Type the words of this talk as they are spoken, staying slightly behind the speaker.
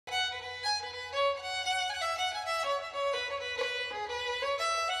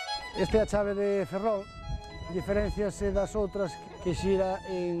Esta é a chave de ferrol, diferenciase das outras que xira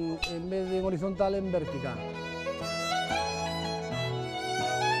en vez de horizontal en vertical.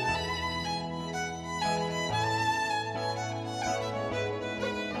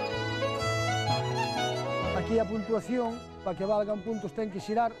 Aquí a puntuación, para que valgan puntos, ten que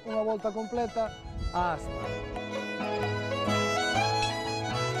xirar unha volta completa á aspa.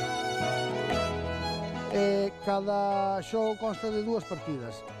 Cada xogo consta de 2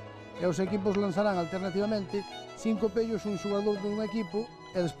 partidas e os equipos lanzarán alternativamente 5 pellos un xogador dun equipo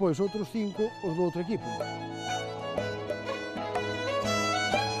e despois outros 5 os do outro equipo.